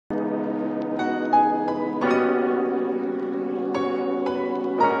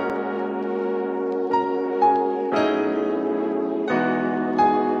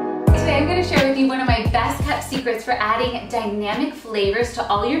be one of my best kept secrets for adding dynamic flavors to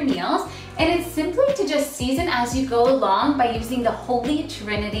all your meals, and it's simply to just season as you go along by using the Holy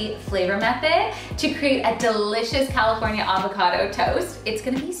Trinity flavor method to create a delicious California avocado toast. It's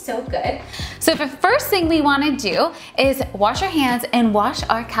gonna be so good. So the first thing we wanna do is wash our hands and wash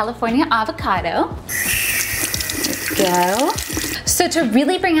our California avocado. There we go. So to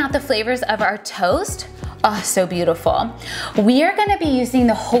really bring out the flavors of our toast, oh, so beautiful, we are gonna be using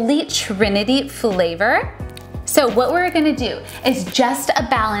the Holy Trinity flavor. So what we're gonna do is just a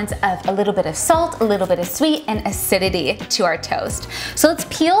balance of a little bit of salt, a little bit of sweet, and acidity to our toast. So let's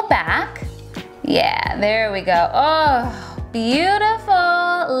peel back. Yeah, there we go. Oh,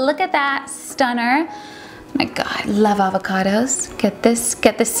 beautiful. Look at that, stunner. My God, love avocados. Get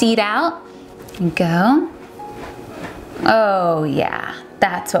the seed out and go. Oh yeah,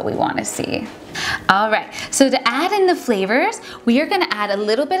 that's what we wanna see. All right, so to add in the flavors, we are gonna add a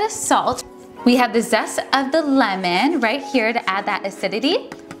little bit of salt. We have the zest of the lemon right here to add that acidity.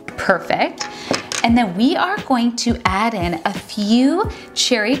 Perfect. And then we are going to add in a few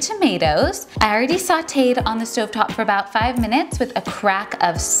cherry tomatoes. I already sauteed on the stovetop for about 5 minutes with a crack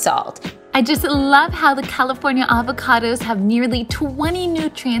of salt. I just love how the California avocados have nearly 20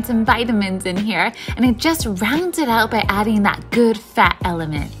 nutrients and vitamins in here, and it just rounds it out by adding that good fat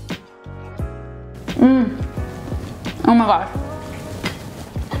element. Oh my gosh.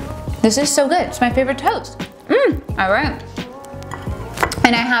 This is so good. It's my favorite toast. All right.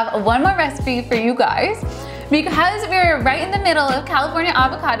 And I have one more recipe for you guys. Because we're right in the middle of California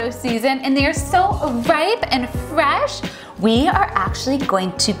avocado season and they are so ripe and fresh, we are actually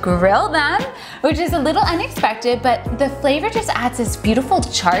going to grill them, which is a little unexpected, but the flavor just adds this beautiful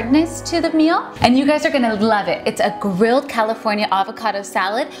charredness to the meal, and you guys are gonna love it. It's a grilled California avocado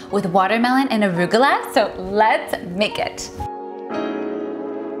salad with watermelon and arugula, so let's make it.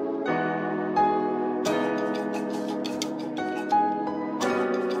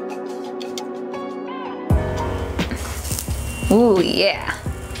 Ooh, yeah.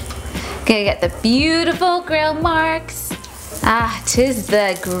 Gonna get the beautiful grill marks. Ah, 'tis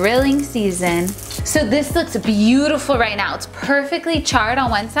the grilling season. So this looks beautiful right now. It's perfectly charred on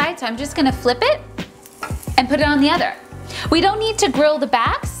one side, so I'm just gonna flip it and put it on the other. We don't need to grill the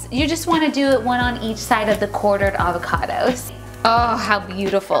backs. You just wanna do it one on each side of the quartered avocados. Oh, how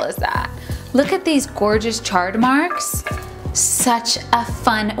beautiful is that? Look at these gorgeous charred marks. Such a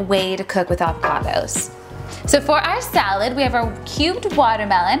fun way to cook with avocados. So for our salad, we have our cubed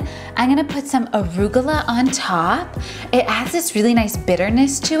watermelon. I'm gonna put some arugula on top. It adds this really nice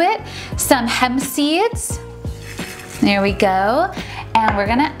bitterness to it. Some hemp seeds. There we go. And we're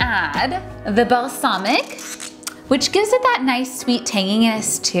gonna add the balsamic, which gives it that nice sweet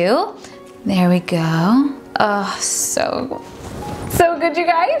tanginess too. There we go. Oh, so good, you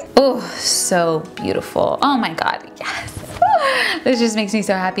guys. Oh, so beautiful. Oh my God, yes. This just makes me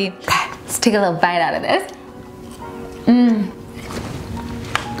so happy. Okay, let's take a little bite out of this.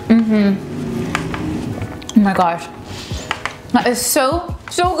 Oh my gosh. That is so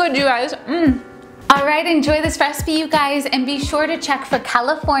good, you guys. All right, enjoy this recipe, you guys, and be sure to check for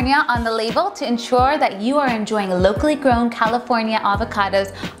California on the label to ensure that you are enjoying locally grown California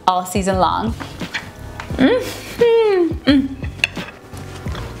avocados all season long.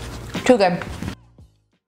 Too good.